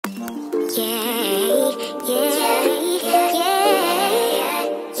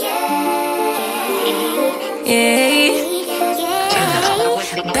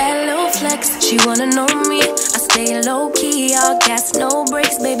Bad little flex, she wanna know me. I stay low key, all gas, no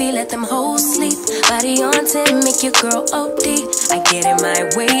brakes, baby, let them hoes sleep. Body on 10, make your girl OD. I get in my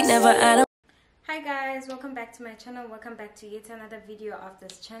way, never out of. Hi guys, welcome back to my channel. Welcome back to yet another video of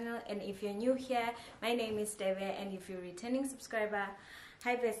this channel. And if you're new here, my name is Debe, and if you're a returning subscriber,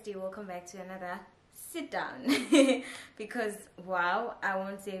 hi bestie, welcome back to another sit down. Because wow, I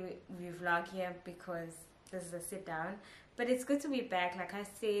won't say we vlog here because this is a sit down, but it's good to be back. Like I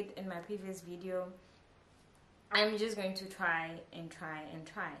said in my previous video, I'm just going to try.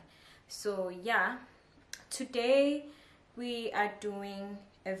 So yeah, today we are doing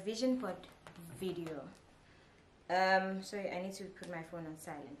a vision board video. Sorry, I need to put my phone on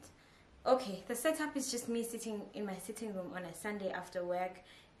silent. Okay, the setup is just me sitting in my sitting room on a Sunday after work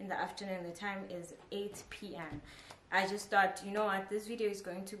in the afternoon. The time is 8 p.m. I just thought, you know what, this video is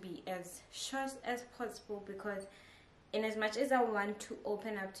going to be as short as possible, because in as much as I want to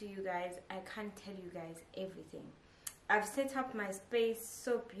open up to you guys, I can't tell you guys everything. I've set up my space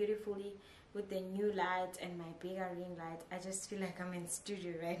so beautifully with the new lights and my bigger ring light. I just feel like I'm in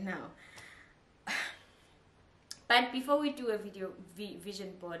studio right now. But before we do a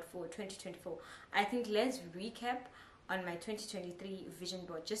vision board for 2024, I think let's recap on my 2023 vision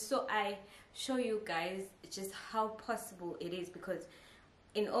board, just so I show you guys just how possible it is. Because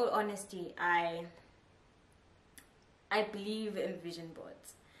in all honesty, I believe in vision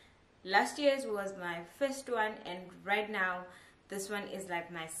boards. Last year's was my first one, and right now this one is like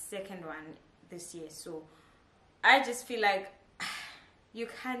my second one this year. So I just feel like you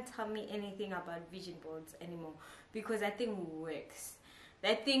can't tell me anything about vision boards anymore, because that thing works.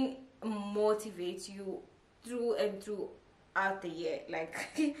 That thing motivates you through and throughout the year. Like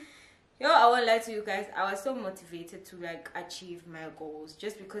yo, I won't lie to you guys, I was so motivated to like achieve my goals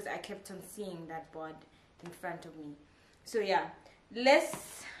just because I kept on seeing that board in front of me. So yeah,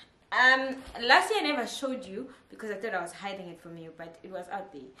 let's last year I never showed you because I thought I was hiding it from you, but it was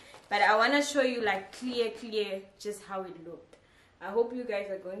out there. But I want to show you like clear just how it looked. I hope you guys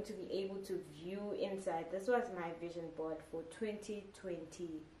are going to be able to view inside. This was my vision board for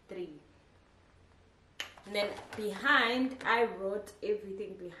 2023. And then behind, I wrote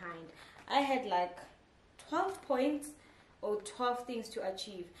everything behind. I had like 12 points or 12 things to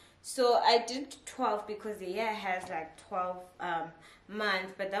achieve. So I did 12 because the year has like 12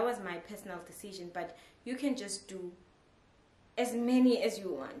 months, but that was my personal decision. But you can just do as many as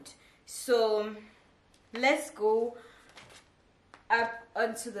you want. So let's go up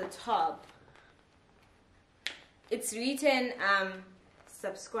onto the top. It's written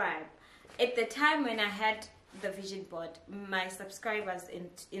subscribe. At the time when I had the vision board, my subscribers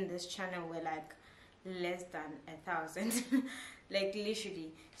in this channel were like less than 1,000 like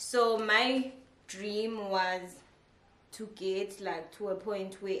literally. So my dream was to get like to a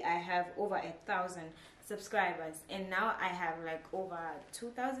point where I have over 1,000 subscribers, and now I have like over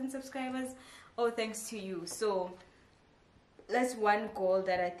 2,000 subscribers, all thanks to you. So that's one goal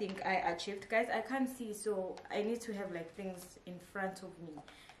that I think I achieved. Guys, I can't see, so I need to have like things in front of me.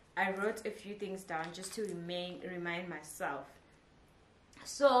 I wrote a few things down just to remind myself.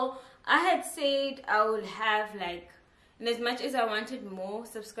 So I had said I would have like, in as much as I wanted more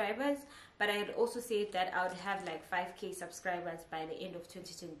subscribers, but I had also said that I would have like 5k subscribers by the end of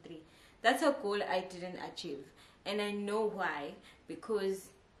 2023. That's a goal I didn't achieve, and I know why. Because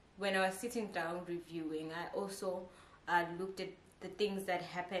when I was sitting down reviewing, I also looked at the things that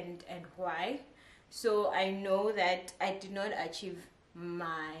happened and why. So I know that I did not achieve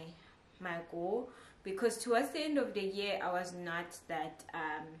my goal, because towards the end of the year I was not that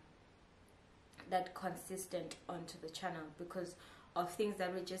that consistent onto the channel because of things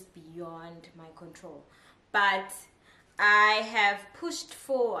that were just beyond my control. But I have pushed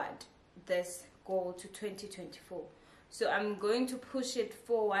forward this goal to 2024, so I'm going to push it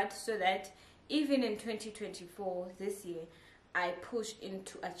forward so that even in 2024, this year, I push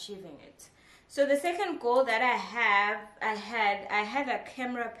into achieving it. So the second goal that I had a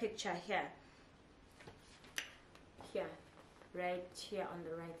camera picture here, right here on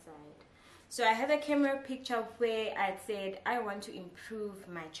the right side. So I had a camera picture where I said I want to improve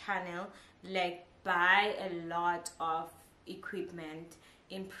my channel, like buy a lot of equipment,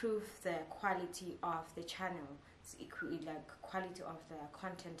 improve the quality of the channel, like quality of the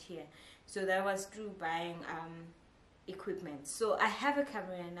content here. So that was through buying equipment. So I have a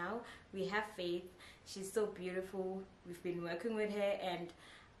camera now. We have Faith. She's so beautiful. We've been working with her, and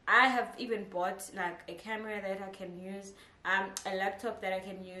I have even bought like a camera that I can use, a laptop that I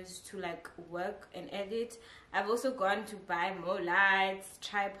can use to like work and edit. I've also gone to buy more lights,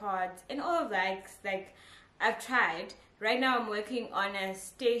 tripods, and all of that. Like I've tried. Right now I'm working on a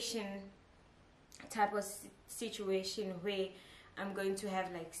station type of situation where I'm going to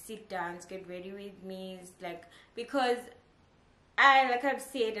have like sit downs, get ready with me, like, because like I've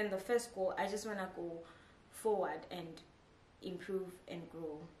said in the first goal, I just want to go forward and improve and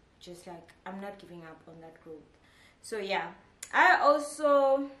grow. Just like I'm not giving up on that growth. So yeah, I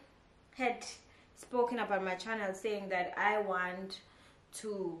also had spoken about my channel saying that I want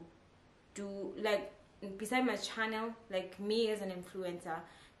to do, like, beside my channel, like me as an influencer,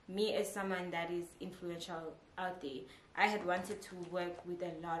 me as someone that is influential out there, I had wanted to work with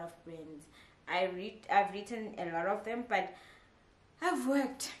a lot of brands. I've written a lot of them, but I've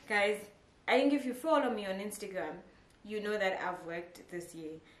worked, guys. I think if you follow me on Instagram, you know that I've worked this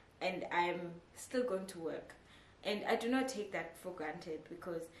year and I'm still going to work. And I do not take that for granted,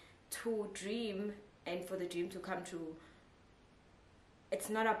 because to dream and for the dream to come true, it's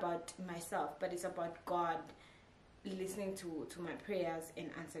not about myself, but it's about God listening to my prayers and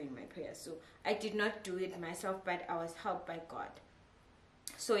answering my prayers. So I did not do it myself, but I was helped by God.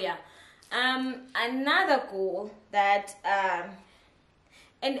 So yeah, another goal that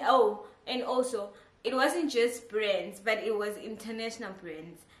and also it wasn't just brands, but it was international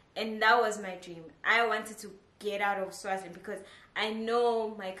brands, and that was my dream. I wanted to get out of Swaziland because I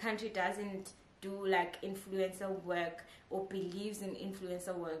know my country doesn't do like influencer work or believes in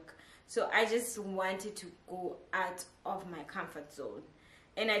influencer work. So I just wanted to go out of my comfort zone,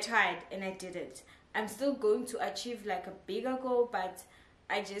 and I tried and I did it. I'm still going to achieve like a bigger goal, but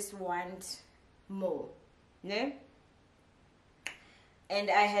I just want more, no? And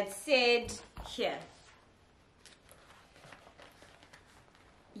I had said here,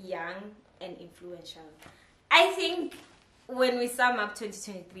 young and influential. I think when we sum up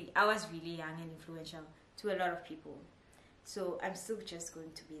 2023, I was really young and influential to a lot of people. So I'm still just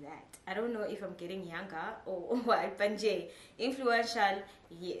going to be that. I don't know if I'm getting younger or what, but Jay, influential,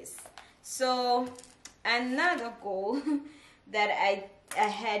 yes. So another goal that I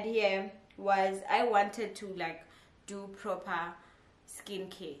had here was I wanted to like do proper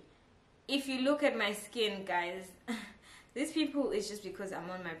skincare. If you look at my skin, guys, these people, it's just because I'm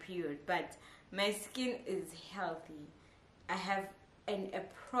on my period, but my skin is healthy. I have a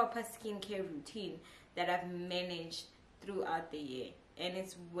proper skincare routine that I've managed throughout the year, and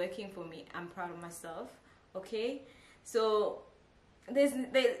it's working for me. I'm proud of myself. Okay, so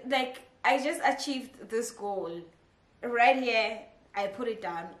like I just achieved this goal right here. I put it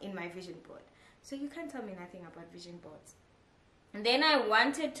down in my vision board, so you can't tell me nothing about vision boards. And then I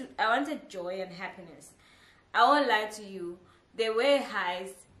wanted joy and happiness. I won't lie to you, there were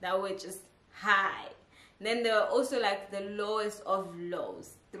highs that were just high. Then there were also like the lowest of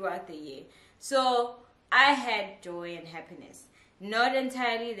lows throughout the year. So I had joy and happiness. Not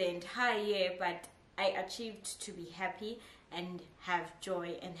entirely the entire year, but I achieved to be happy and have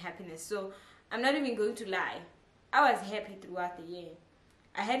joy and happiness. So I'm not even going to lie. I was happy throughout the year.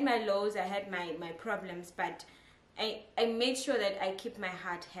 I had my lows, I had my problems, but I made sure that I keep my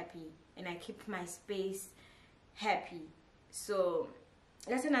heart happy and I keep my space happy. So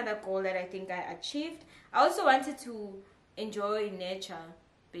that's another goal that I think I achieved. I also wanted to enjoy nature,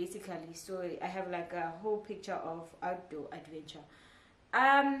 basically. So I have like a whole picture of outdoor adventure.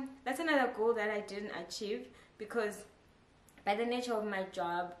 That's another goal that I didn't achieve because by the nature of my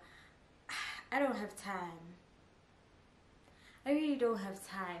job, I don't have time. I really don't have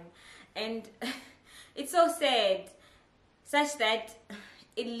time. And it's so sad, such that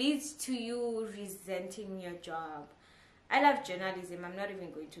it leads to you resenting your job. I love journalism, I'm not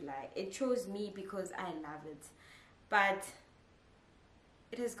even going to lie. It chose me because I love it. But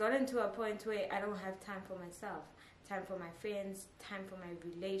it has gotten to a point where I don't have time for myself, time for my friends, time for my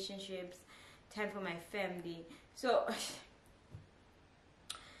relationships, time for my family. So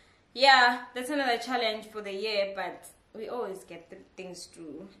yeah, that's another challenge for the year, but we always get the things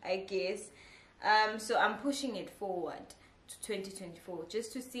through, I guess. So I'm pushing it forward to 2024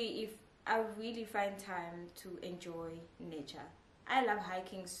 just to see if I really find time to enjoy nature. I love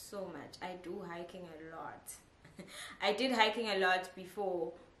hiking so much. I do hiking a lot. I did hiking a lot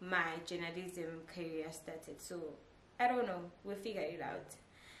before my journalism career started, so I don't know, we'll figure it out.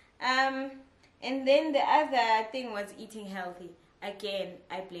 And then the other thing was eating healthy. Again,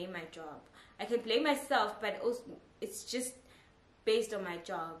 I blame my job. I can blame myself, but also it's just based on my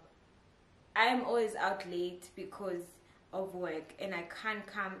job. I'm always out late because of work and I can't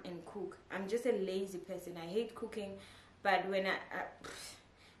come and cook. I'm just a lazy person. I hate cooking, but when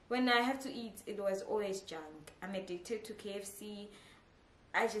I have to eat, it was always junk. I'm addicted to KFC.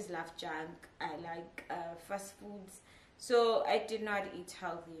 I just love junk. I like fast foods. So I did not eat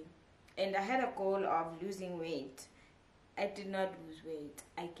healthy. and I had a goal of losing weight. I did not lose weight.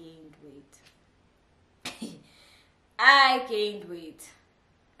 I gained weight. I gained weight.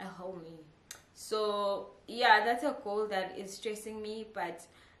 Homie. So yeah, that's a goal that is stressing me, but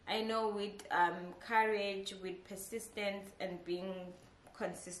I know with courage, with persistence, and being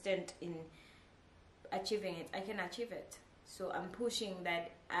consistent in achieving it, I can achieve it. So I'm pushing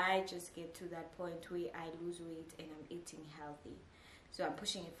that I just get to that point where I lose weight and I'm eating healthy. So I'm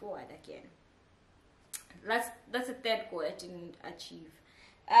pushing it forward again. That's a third goal I didn't achieve.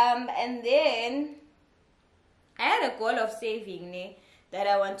 And then I had a goal of saving, that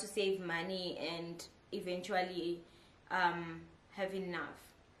I want to save money and eventually have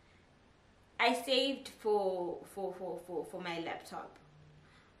enough. I saved for my laptop.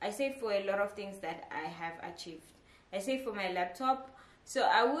 I saved for a lot of things that I have achieved. I saved for my laptop, so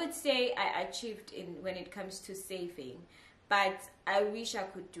I would say I achieved when it comes to saving, but I wish I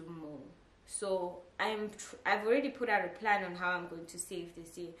could do more. So I've already put out a plan on how I'm going to save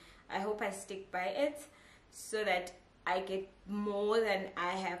this year. I hope I stick by it so that I get more than I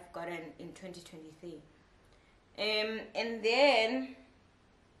have gotten in 2023. And then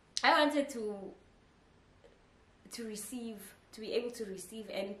I wanted to be able to receive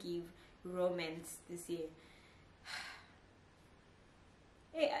and give romance this year.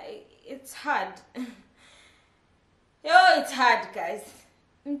 It's hard. Yo, it's hard, guys.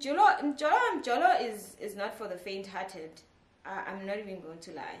 Mjolo is not for the faint-hearted. I'm not even going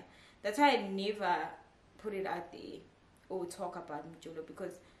to lie. That's why I never put it out there or talk about Mjolo,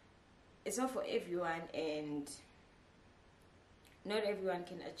 because it's not for everyone and not everyone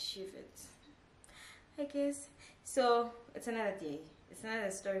can achieve it, I guess. So it's another day. It's another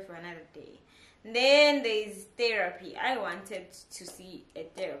story for another day. Then there's therapy. I wanted to see a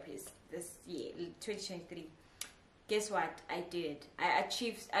therapist this year, 2023. Guess what? I did.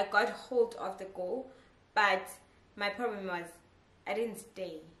 I got hold of the goal, but my problem was I didn't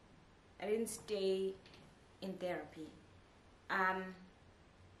stay. I didn't stay in therapy.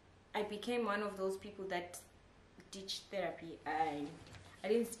 I became one of those people that ditched therapy. I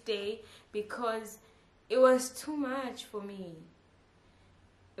didn't stay because it was too much for me.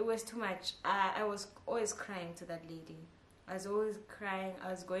 It was too much. I was always crying to that lady. I was always crying.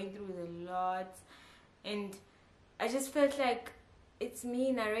 I was going through a lot, and I just felt like it's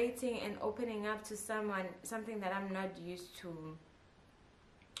me narrating and opening up to someone, something that I'm not used to.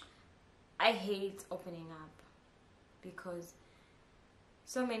 I hate opening up because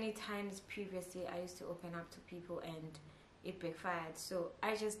so many times previously I used to open up to people and it backfired. So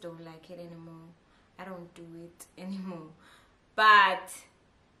I just don't like it anymore. I don't do it anymore. But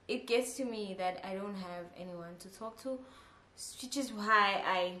it gets to me that I don't have anyone to talk to, which is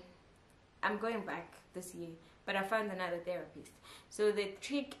why I'm going back this year. But I found another therapist. So the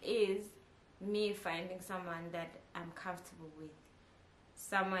trick is me finding someone that I'm comfortable with,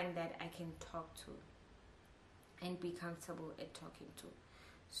 someone that I can talk to and be comfortable at talking to.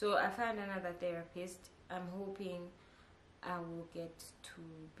 So I found another therapist. I'm hoping I will get to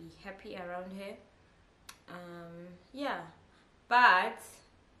be happy around her. Yeah, but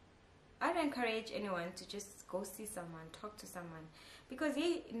I'd encourage anyone to just go see someone, talk to someone, because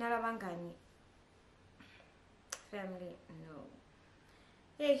nalabangani family,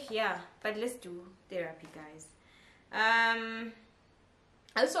 no. Yeah, but let's do therapy, guys. I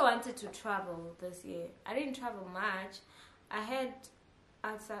also wanted to travel this year. I didn't travel much. I had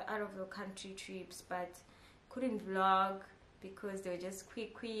out of the country trips, but couldn't vlog because they were just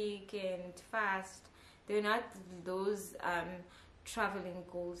quick and fast. They were not those traveling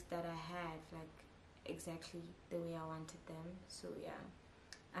goals that I had, like exactly the way I wanted them. So yeah,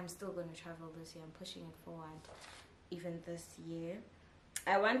 I'm still going to travel this year. I'm pushing it forward even this year.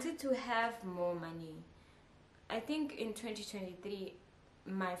 I wanted to have more money. I think in 2023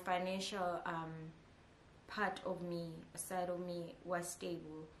 my financial side of me was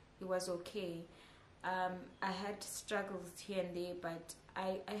stable. It was okay. I had struggles here and there, but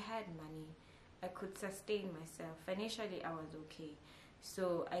I had money. I could sustain myself. Financially, I was okay.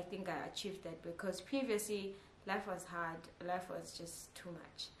 So I think I achieved that because previously life was hard. Life was just too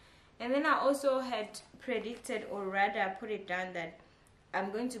much. And then I also had predicted, or rather put it down, that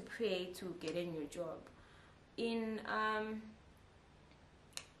I'm going to pray to get a new job. In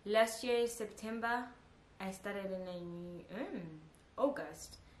last year, September, I started in a new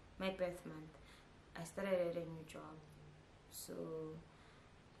August, my birth month. I started at a new job. So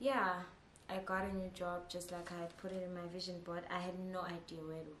yeah, I got a new job just like I had put it in my vision board. I had no idea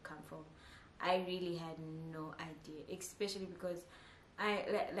where it would come from. I really had no idea, especially because I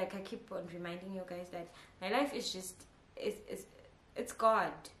keep on reminding you guys that my life is just it's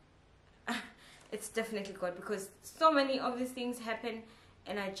God. it's definitely God, because so many of these things happen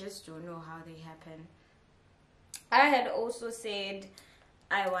and I just don't know how they happen. I had also said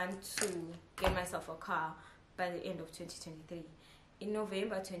I want to get myself a car by the end of 2023. In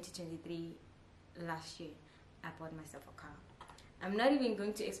November 2023, last year, I bought myself a car. I'm not even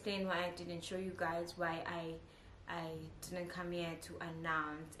going to explain why I didn't show you guys, why I didn't come here to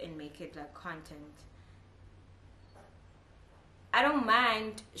announce and make it like content. I don't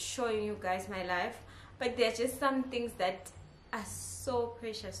mind showing you guys my life, but there are just some things that are so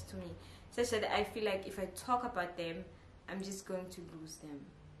precious to me, such that I feel like if I talk about them, I'm just going to lose them.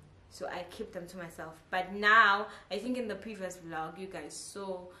 So I keep them to myself. But now, I think in the previous vlog, you guys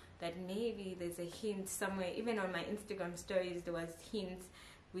saw that maybe there's a hint somewhere. Even on my Instagram stories, there was hints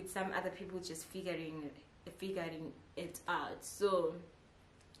with some other people just figuring it out. So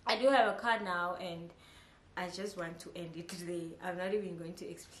I do have a car now, and I just want to end it today. I'm not even going to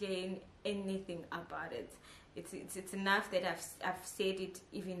explain anything about it. It's enough that I've said it,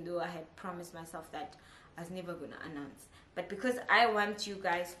 even though I had promised myself that I was never gonna announce. But because I want you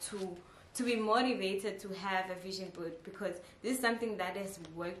guys to be motivated to have a vision board, because this is something that has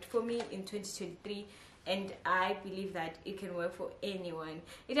worked for me in 2023, and I believe that it can work for anyone.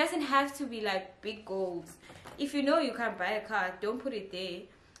 It doesn't have to be like big goals. If you know you can't buy a car, don't put it there.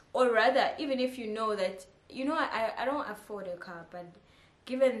 Or rather, even if you know that, you know, I don't afford a car, but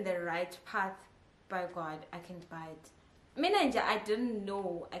given the right path by God, I can buy it. I didn't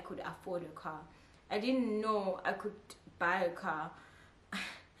know I could afford a car. I didn't know I could buy a car.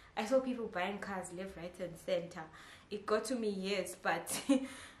 I saw people buying cars left, right, and center. It got to me, yes, but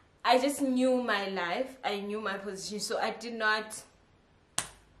I just knew my life. I knew my position, so I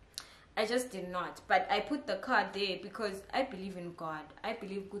just did not. But I put the car there because I believe in God. I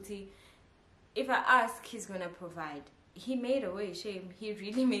believe Guti, if I ask, He's gonna provide. He made a way, shame. He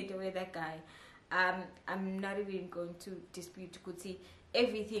really made a way, that guy. I'm not even going to dispute Guti.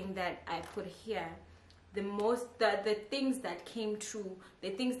 Everything that I put here, the things that came true, the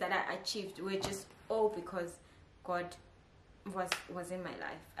things that I achieved were just all because God was in my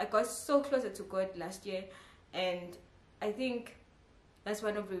life. I got so closer to God last year, and I think that's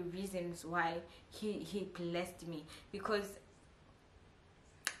one of the reasons why he blessed me, because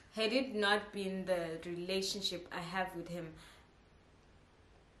had it not been the relationship I have with Him,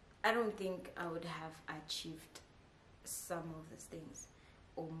 I don't think I would have achieved some of those things,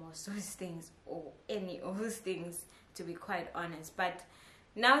 or most of those things, or any of those things, to be quite honest. But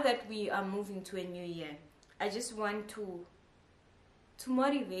now that we are moving to a new year, I just want to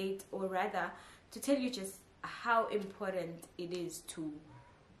motivate, or rather to tell you just how important it is to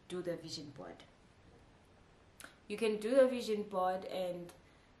do the vision board. You can do the vision board and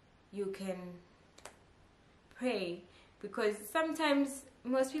you can pray, because sometimes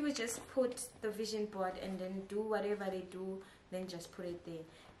most people just put the vision board and then do whatever they do, then just put it there.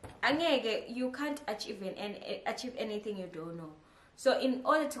 And you can't achieve anything you don't know. So in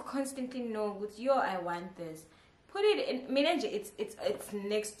order to constantly know, with I want this, put it in.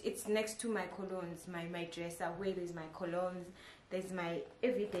 It's next to my colognes, my dresser, where there's my colognes, there's my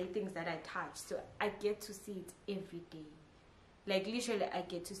everyday things that I touch. So I get to see it every day. Like literally, I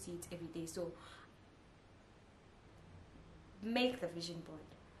get to see it every day. So make the vision board,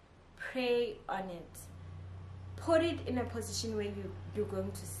 pray on it, put it in a position where you're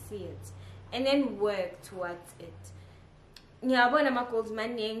going to see it, and then work towards it.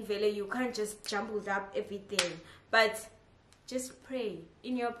 You can't just jumble up everything, but just pray.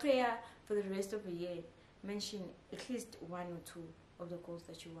 In your prayer for the rest of the year, mention at least one or two of the goals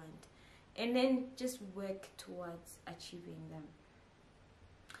that you want, and then just work towards achieving them.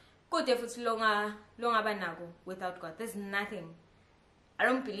 Good if it's longer without God. There's nothing. I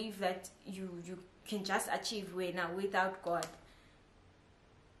don't believe that you can just achieve without God.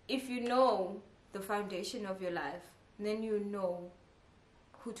 If you know the foundation of your life, then you know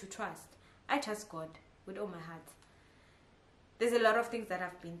who to trust. I trust God with all my heart. There's a lot of things that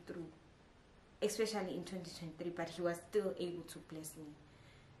I've been through, especially in 2023, but He was still able to bless me.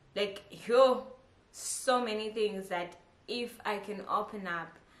 Like, so many things that if I can open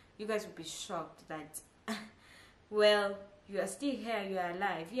up, you guys will be shocked that, well, you are still here, you are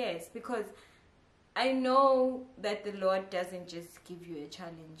alive. Yes, because I know that the Lord doesn't just give you a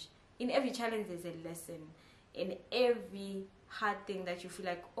challenge. In every challenge, there's a lesson. In every hard thing that you feel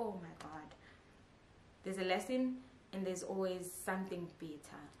like, oh my God, there's a lesson, and there's always something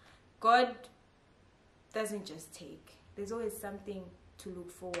better. God doesn't just take. There's always something to look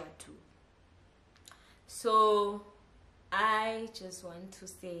forward to. So I just want to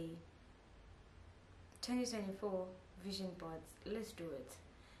say, 2024 vision boards, let's do it.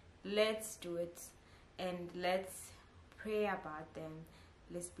 let's do it, and let's pray about them.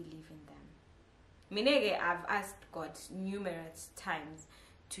 Let's believe in them. Minege, I've asked God numerous times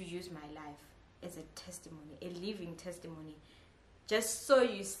to use my life as a testimony, a living testimony, just so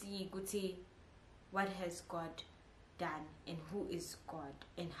you see, Guti, what has God done and who is God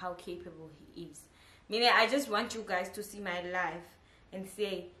and how capable He is. Meaning, I just want you guys to see my life and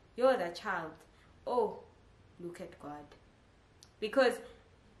say, you're the child. Oh, look at God. Because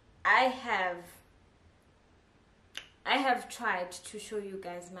I have tried to show you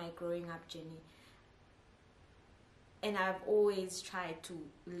guys my growing up journey. And I've always tried to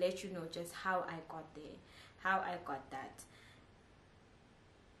let you know just how I got there, how I got that.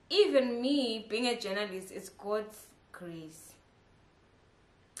 Even me being a journalist is God's grace.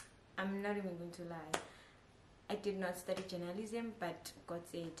 I'm not even going to lie. I did not study journalism, but God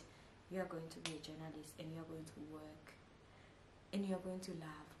said, you are going to be a journalist and you are going to work and you are going to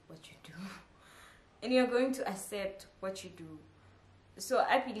love what you do and you are going to accept what you do. So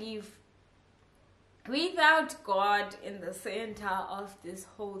I believe without God in the center of this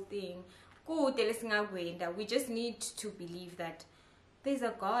whole thing, we just need to believe that there's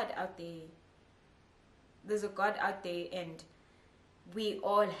a God out there. There's a God out there, and we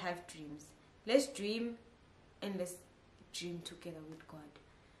all have dreams. Let's dream, and let's dream together with God.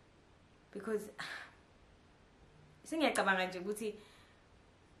 Because I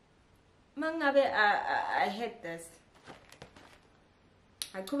had this.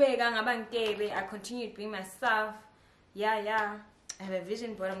 I continued being myself. Yeah. I have a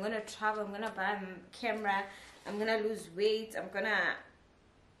vision board. I'm gonna travel. I'm gonna buy a camera. I'm gonna lose weight. I'm gonna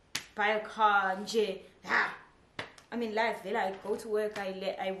buy a car. I mean, life. I go to work.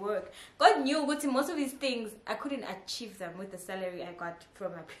 I work. God knew what most of these things I couldn't achieve them with the salary I got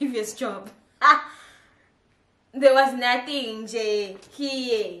from my previous job. There was nothing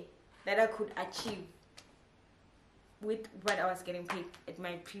here that I could achieve with what I was getting paid at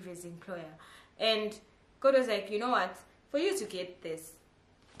my previous employer. And God was like, you know what? For you to get this,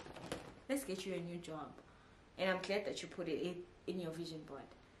 let's get you a new job. And I'm glad that you put it in your vision board.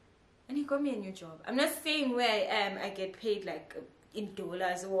 And He got me a new job. I'm not saying where I am, I get paid like in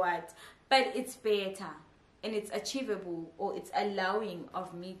dollars or what, but it's better and it's achievable, or it's allowing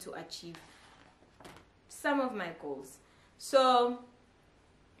of me to achieve some of my goals. So,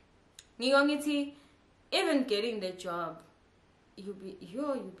 Nigongiti, even getting the job, you'll be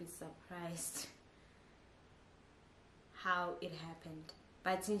surprised how it happened.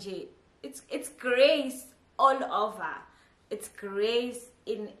 But it's grace all over. It's grace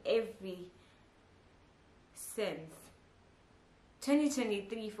in every sense.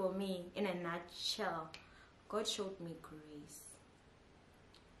 2023 for me, in a nutshell, God showed me grace.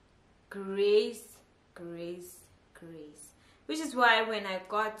 Grace. Which is why when I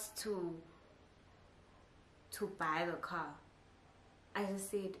got to buy the car, I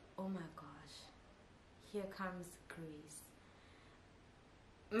just said, oh my gosh, here comes Grace.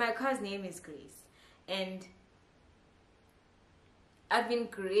 My car's name is Grace, and I've been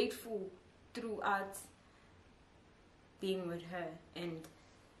grateful throughout being with her, and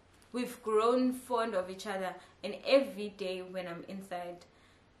we've grown fond of each other. And every day when I'm inside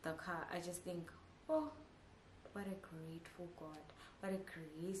the car, I just think, oh, what a grateful God, what a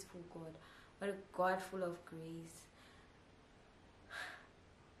graceful God, what a God full of grace.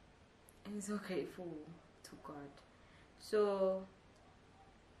 I'm so grateful to God. So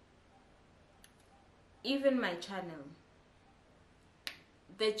even my channel,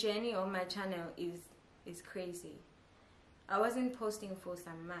 the journey of my channel is crazy. I wasn't posting for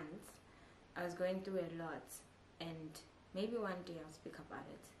some months. I was going through a lot, and maybe one day I'll speak about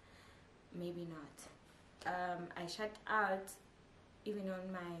it, maybe not. I shut out even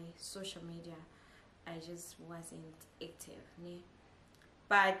on my social media. I just wasn't active,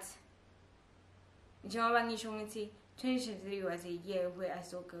 but 2023 was a year where I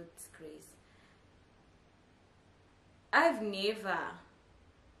saw God's grace. I've never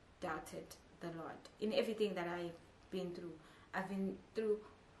doubted the Lord in everything that I've been through. I've been through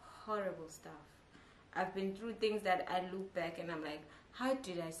horrible stuff. I've been through things that I look back and I'm like, how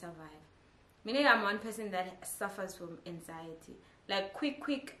did I survive? Meaning I'm one person that suffers from anxiety. Like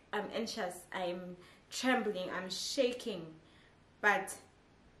quick, I'm anxious, I'm trembling, I'm shaking. But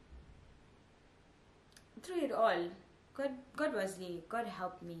through it all, God was there. God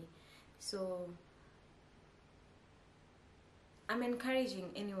helped me. So I'm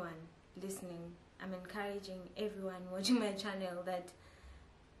encouraging anyone listening, I'm encouraging everyone watching my channel that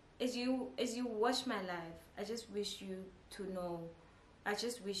as you watch my life, I just wish you to know, I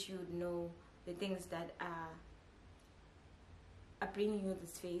just wish you know the things that are are bringing you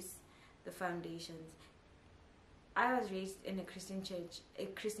this face, the foundations. I was raised in a Christian church, a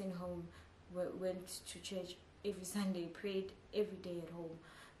Christian home, went to church every Sunday, prayed every day at home.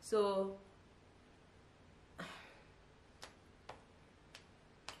 So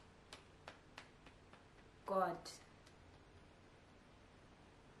God,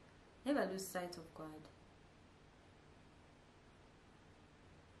 never lose sight of God.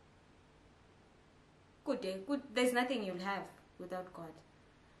 Good day, good. There's nothing you'll have without God.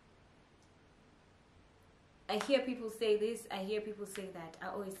 I hear people say this, I hear people say that. I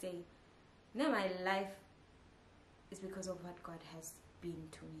always say, no, my life is because of what God has been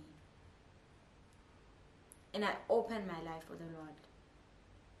to me. And I open my life for the Lord.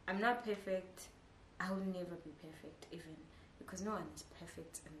 I'm not perfect. I will never be perfect, even, because no one is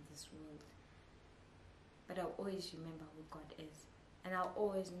perfect in this world. But I'll always remember who God is. And I'll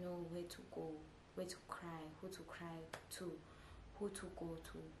always know where to go, where to cry, who to cry to, who to go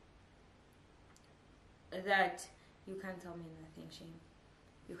to. That you can't tell me nothing, Shame.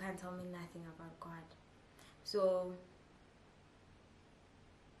 You can't tell me nothing about God. So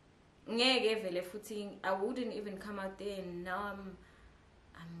I wouldn't even come out there and now I'm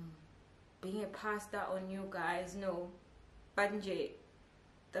being a pastor on you guys. No. But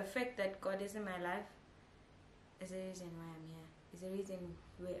the fact that God is in my life is the reason why I'm here. Is the reason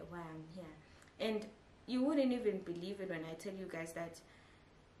why I'm here. And you wouldn't even believe it when I tell you guys that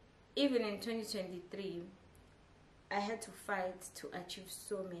even in 2023, I had to fight to achieve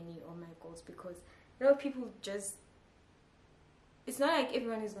so many of my goals, because people just, it's not like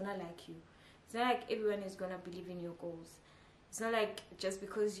everyone is gonna like you. It's not like everyone is gonna believe in your goals. It's not like just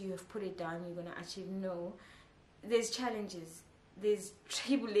because you have put it down, you're gonna achieve. No. There's challenges, there's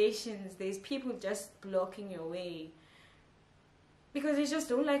tribulations, there's people just blocking your way because they just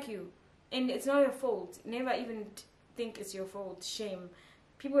don't like you. And it's not your fault. Never even think it's your fault. Shame.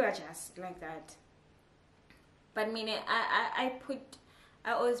 People are just like that. But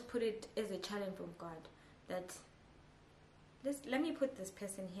I always put it as a challenge from God that let me put this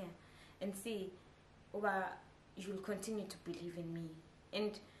person here and see you'll continue to believe in me.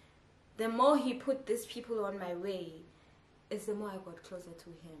 And the more he put these people on my way, is the more I got closer to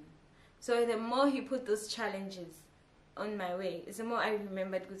him. So the more he put those challenges on my way, is the more I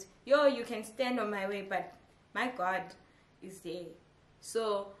remembered, because you can stand on my way, but my God is there.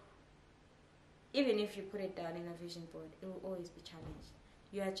 So even if you put it down in a vision board, it will always be challenged.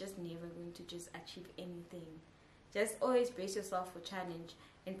 You are just never going to just achieve anything. Just always brace yourself for challenge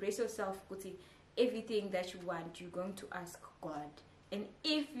and brace yourself, Kuti. Everything that you want, you're going to ask God. And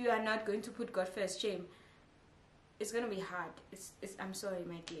if you are not going to put God first, Shame, it's going to be hard. I'm sorry,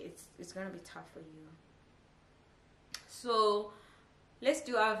 my dear. It's going to be tough for you. So let's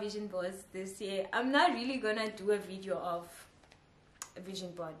do our vision boards this year. I'm not really going to do a video of a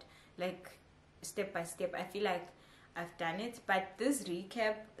vision board, like step by step. I feel like I've done it, but this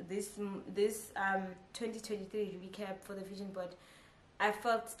recap, this 2023 recap for the vision board, I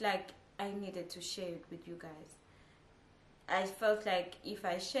felt like I needed to share it with you guys. I felt like if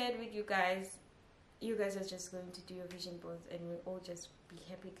I shared with you guys are just going to do your vision boards, and we'll all just be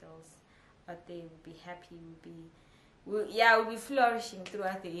happy girls out there. We'll be happy. We'll be flourishing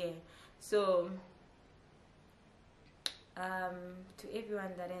throughout the year. So to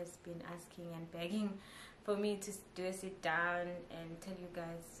everyone that has been asking and begging for me to do a sit down and tell you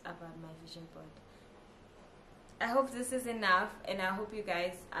guys about my vision board, I hope this is enough, and I hope you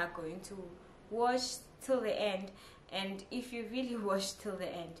guys are going to watch till the end. And if you really watch till the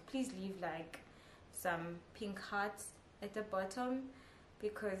end, please leave like some pink hearts at the bottom,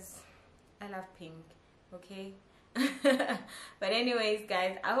 because I love pink, okay? But anyways,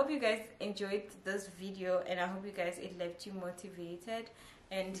 guys, I hope you guys enjoyed this video, and I hope you guys it left you motivated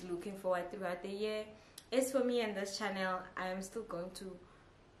and looking forward throughout the year. As for me and this channel, I am still going to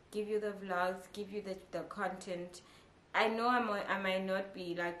give you the vlogs, give you the content. I know I might not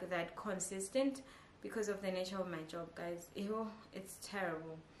be like that consistent because of the nature of my job, guys. It's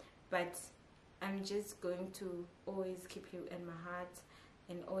terrible, but I'm just going to always keep you in my heart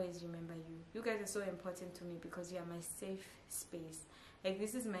and always remember you. You guys are so important to me because you are my safe space. Like,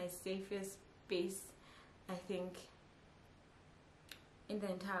 this is my safest space, I think, in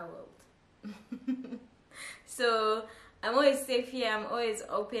the entire world. So I'm always safe here. I'm always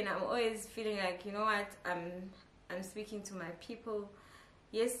open. I'm always feeling like, you know what, I'm speaking to my people.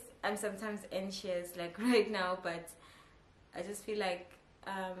 Yes, I'm sometimes anxious, like right now, but I just feel like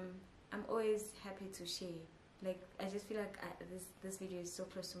I'm always happy to share. Like, I just feel like this video is so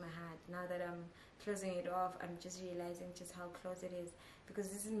close to my heart. Now that I'm closing it off, I'm just realizing just how close it is, because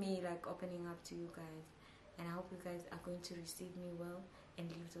this is me like opening up to you guys. and I hope you guys are going to receive me well and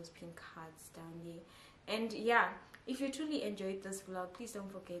leave those pink hearts down there. And yeah, if you truly enjoyed this vlog, please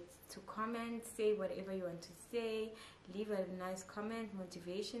don't forget to comment, say whatever you want to say, leave a nice comment,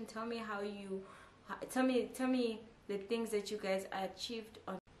 motivation, tell me how you tell me the things that you guys achieved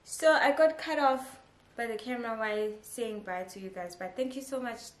on. So I got cut off by the camera while saying bye to you guys, but thank you so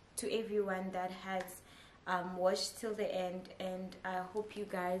much to everyone that has watched till the end, and I hope you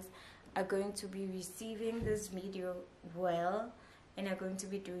guys are going to be receiving this video well and are going to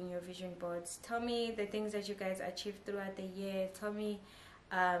be doing your vision boards. Tell me the things that you guys achieved throughout the year. Tell me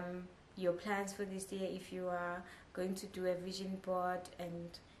your plans for this year, if you are going to do a vision board,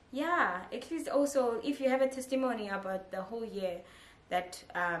 and yeah, at least also if you have a testimony about the whole year that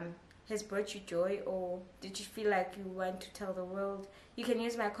has brought you joy, or did you feel like you want to tell the world, you can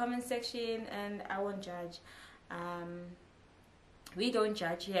use my comment section and I won't judge. We don't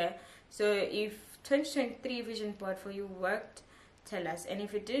judge here. So if 2023 vision board for you worked, tell us, and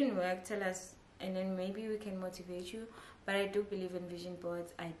if it didn't work, tell us, and then maybe we can motivate you. But I do believe in vision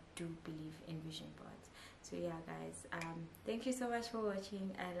boards. I do believe in vision boards. So yeah guys, thank you so much for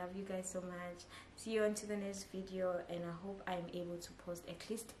watching. I love you guys so much. See you on to the next video, and I hope I'm able to post at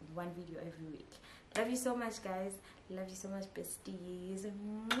least one video every week. Love you so much guys. Love you so much besties.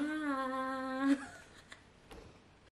 Mwah.